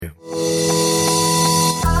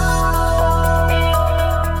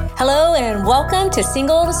Welcome to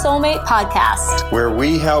Single to Soulmate Podcast, where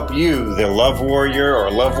we help you, the love warrior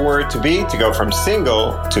or love warrior to be, to go from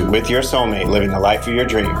single to with your soulmate, living the life of your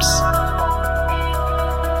dreams.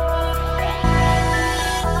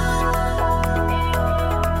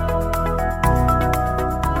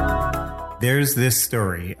 There's this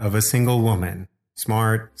story of a single woman,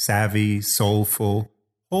 smart, savvy, soulful,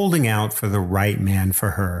 holding out for the right man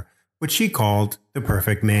for her, which she called the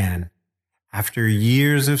perfect man. After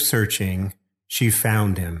years of searching, she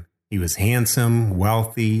found him. He was handsome,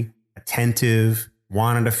 wealthy, attentive,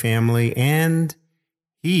 wanted a family, and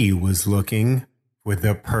he was looking for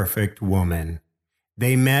the perfect woman.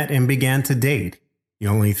 They met and began to date. The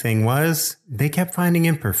only thing was, they kept finding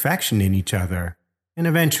imperfection in each other, and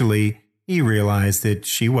eventually, he realized that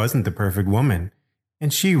she wasn't the perfect woman,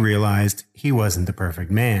 and she realized he wasn't the perfect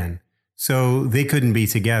man. So they couldn't be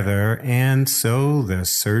together, and so the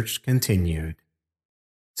search continued.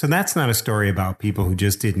 So that's not a story about people who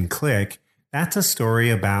just didn't click. That's a story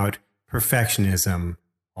about perfectionism,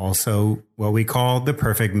 also what we call the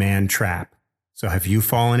perfect man trap. So have you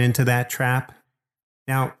fallen into that trap?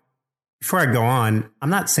 Now, before I go on, I'm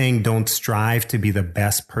not saying don't strive to be the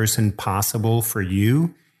best person possible for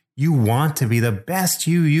you. You want to be the best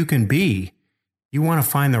you can be. You want to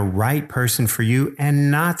find the right person for you and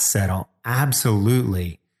not settle.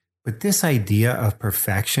 Absolutely. But this idea of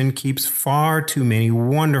perfection keeps far too many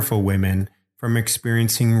wonderful women from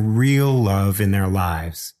experiencing real love in their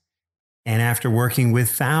lives. And after working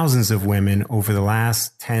with thousands of women over the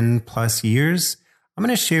last 10 plus years, I'm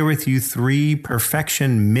going to share with you 3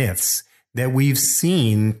 perfection myths that we've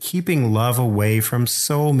seen keeping love away from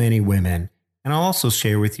so many women. And I'll also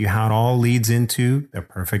share with you how it all leads into the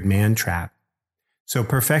perfect man trap. So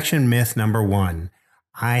perfection myth number 1,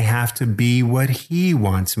 I have to be what he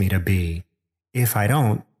wants me to be. If I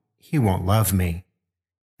don't, he won't love me.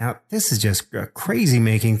 Now, this is just a crazy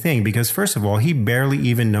making thing because first of all, he barely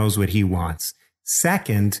even knows what he wants.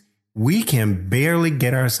 Second, we can barely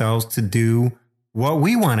get ourselves to do what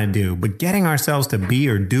we want to do, but getting ourselves to be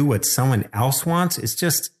or do what someone else wants is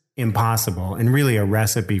just impossible and really a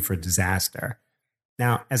recipe for disaster.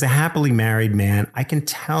 Now, as a happily married man, I can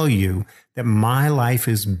tell you that my life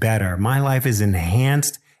is better. My life is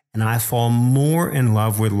enhanced, and I fall more in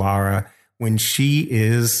love with Laura when she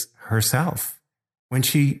is herself, when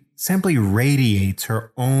she simply radiates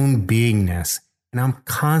her own beingness. And I'm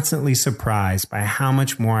constantly surprised by how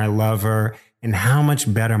much more I love her and how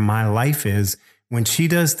much better my life is when she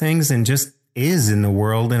does things and just is in the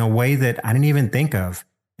world in a way that I didn't even think of.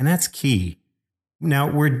 And that's key. Now,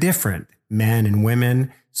 we're different, men and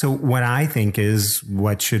women. So what I think is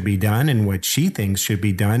what should be done and what she thinks should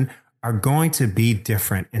be done are going to be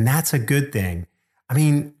different. And that's a good thing. I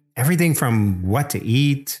mean, everything from what to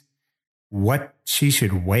eat, what she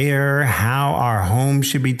should wear, how our home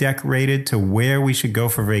should be decorated, to where we should go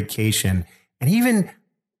for vacation, and even,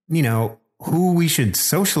 who we should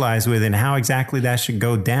socialize with and how exactly that should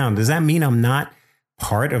go down. Does that mean I'm not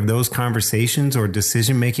part of those conversations or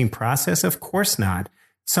decision-making process? Of course not.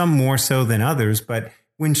 Some more so than others, but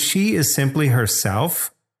when she is simply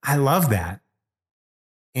herself, I love that.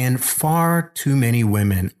 And far too many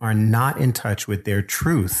women are not in touch with their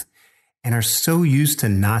truth and are so used to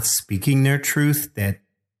not speaking their truth that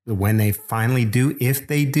when they finally do, if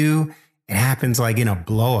they do, it happens like in a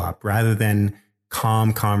blow up rather than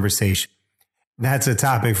calm conversation. That's a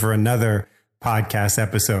topic for another podcast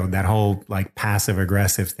episode, that whole passive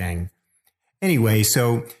aggressive thing. Anyway,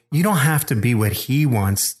 so you don't have to be what he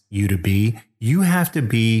wants you to be. You have to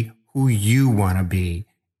be who you want to be.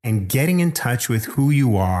 And getting in touch with who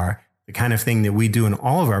you are, the kind of thing that we do in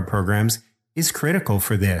all of our programs, is critical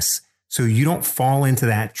for this. So you don't fall into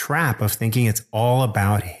that trap of thinking it's all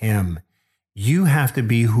about him. You have to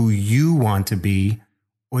be who you want to be,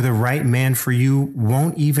 or the right man for you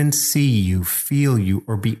won't even see you, feel you,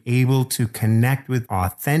 or be able to connect with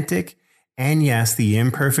authentic and, yes, the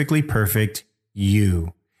imperfectly perfect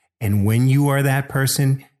you. And when you are that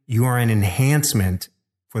person, you are an enhancement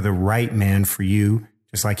for the right man for you,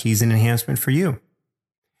 just like he's an enhancement for you.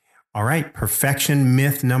 All right, perfection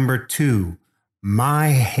myth number 2. My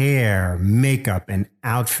hair, makeup, and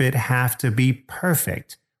outfit have to be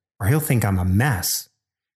perfect, or he'll think I'm a mess.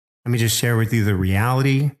 Let me just share with you the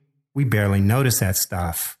reality. We barely notice that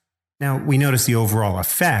stuff. Now, we notice the overall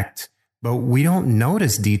effect, but we don't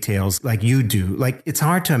notice details like you do. It's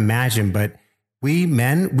hard to imagine, but we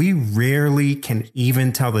men, we rarely can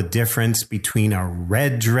even tell the difference between a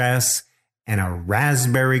red dress and a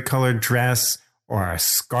raspberry colored dress or a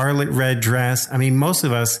scarlet red dress. I mean, most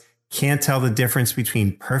of us can't tell the difference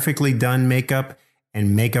between perfectly done makeup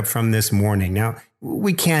and makeup from this morning. Now,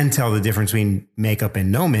 we can tell the difference between makeup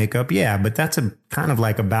and no makeup. Yeah, but that's kind of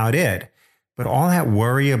like about it. But all that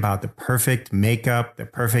worry about the perfect makeup, the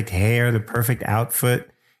perfect hair, the perfect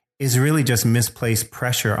outfit is really just misplaced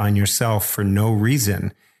pressure on yourself for no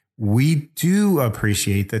reason. We do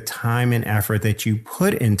appreciate the time and effort that you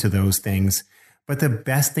put into those things, but the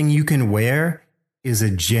best thing you can wear is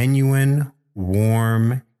a genuine,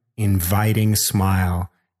 warm, inviting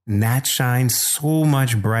smile. And that shines so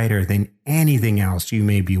much brighter than anything else you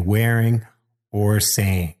may be wearing or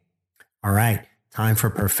saying. All right, time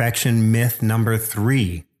for perfection myth number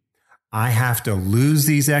 3. I have to lose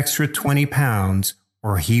these extra 20 pounds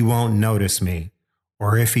or he won't notice me.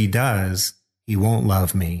 Or if he does, he won't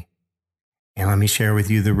love me. And let me share with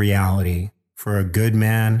you the reality. For a good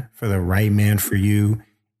man, for the right man for you,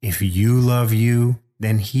 if you love you,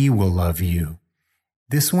 then he will love you.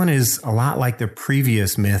 This one is a lot like the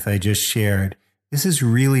previous myth I just shared. This is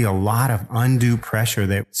really a lot of undue pressure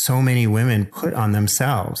that so many women put on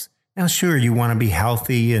themselves. Now, sure, you want to be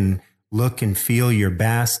healthy and look and feel your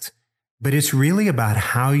best, but it's really about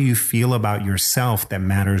how you feel about yourself that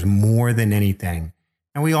matters more than anything.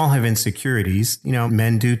 And we all have insecurities,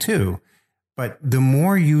 men do too. But the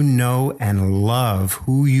more you know and love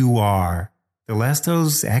who you are, the less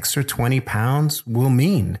those extra 20 pounds will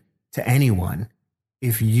mean to anyone.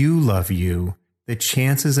 If you love you, the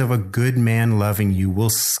chances of a good man loving you will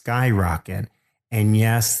skyrocket. And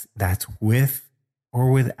yes, that's with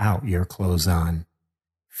or without your clothes on.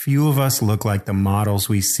 Few of us look like the models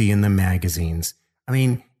we see in the magazines. I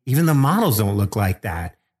mean, even the models don't look like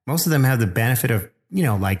that. Most of them have the benefit of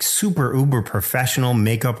like super uber professional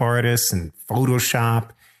makeup artists and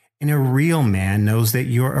Photoshop. And a real man knows that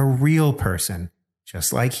you're a real person,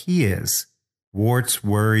 just like he is. Warts,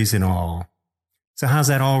 worries, and all. So how's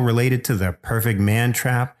that all related to the perfect man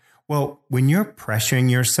trap? Well, when you're pressuring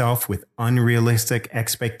yourself with unrealistic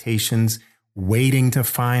expectations, waiting to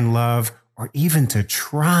find love, or even to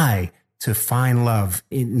try to find love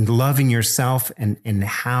in loving yourself and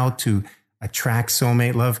how to attract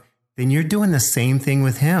soulmate love, then you're doing the same thing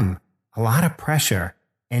with him. A lot of pressure,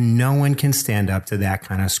 and no one can stand up to that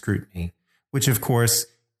kind of scrutiny, which of course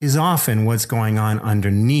is often what's going on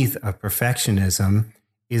underneath of perfectionism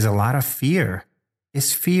is a lot of fear.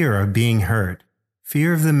 It's fear of being hurt,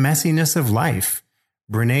 fear of the messiness of life.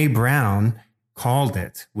 Brené Brown called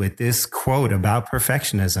it with this quote about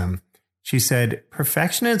perfectionism. She said,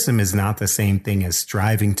 perfectionism is not the same thing as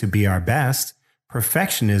striving to be our best.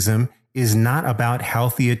 Perfectionism is not about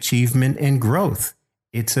healthy achievement and growth.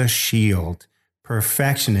 It's a shield.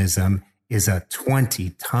 Perfectionism is a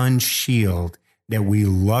 20-ton shield that we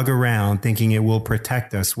lug around thinking it will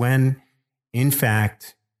protect us when, in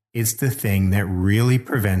fact, it's the thing that really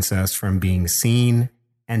prevents us from being seen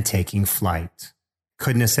and taking flight.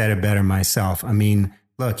 Couldn't have said it better myself. I mean,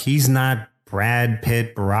 look, he's not Brad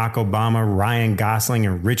Pitt, Barack Obama, Ryan Gosling,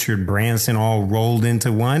 and Richard Branson all rolled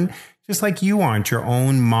into one. Just like you aren't your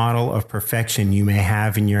own model of perfection you may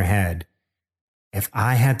have in your head. If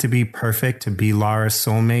I had to be perfect to be Laura's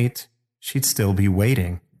soulmate, she'd still be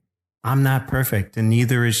waiting. I'm not perfect, and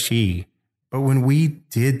neither is she. But when we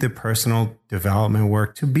did the personal development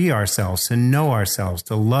work to be ourselves, to know ourselves,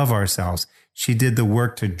 to love ourselves, she did the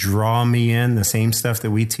work to draw me in, the same stuff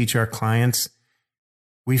that we teach our clients.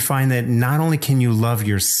 We find that not only can you love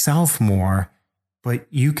yourself more, but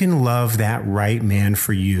you can love that right man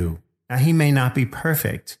for you. Now, he may not be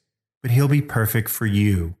perfect, but he'll be perfect for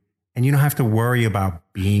you. And you don't have to worry about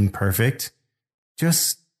being perfect.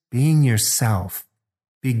 Just being yourself.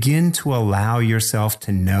 Begin to allow yourself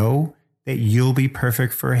to know that you'll be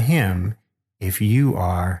perfect for him if you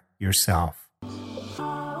are yourself.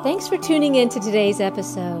 Thanks for tuning in to today's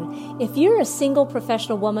episode. If you're a single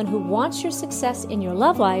professional woman who wants your success in your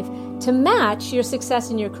love life to match your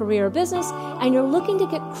success in your career or business, and you're looking to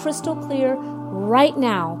get crystal clear right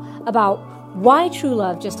now about why true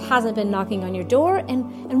love just hasn't been knocking on your door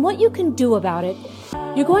and what you can do about it,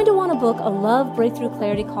 you're going to want to book a Love Breakthrough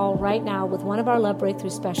Clarity call right now with one of our Love Breakthrough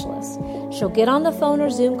specialists. She'll get on the phone or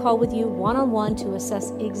Zoom call with you one-on-one to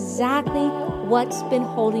assess exactly what's been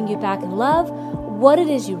holding you back in love, what it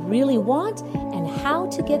is you really want, and how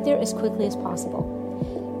to get there as quickly as possible.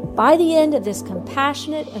 By the end of this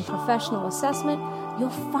compassionate and professional assessment, you'll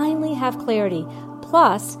finally have clarity,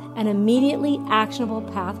 plus an immediately actionable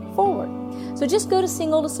path forward. So just go to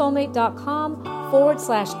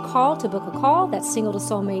singletosoulmate.com/call to book a call. That's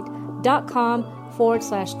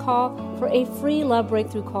singletosoulmate.com/call for a free Love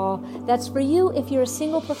Breakthrough call. That's for you if you're a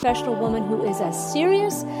single professional woman who is as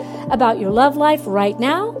serious about your love life right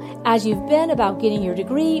now as you've been about getting your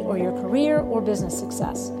degree or your career or business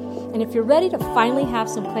success. And if you're ready to finally have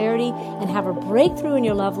some clarity and have a breakthrough in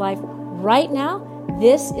your love life right now,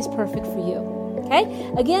 this is perfect for you.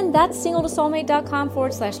 Okay? Again, that's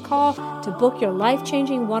singletosoulmate.com/call to book your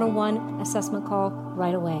life-changing one-on-one assessment call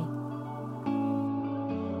right away.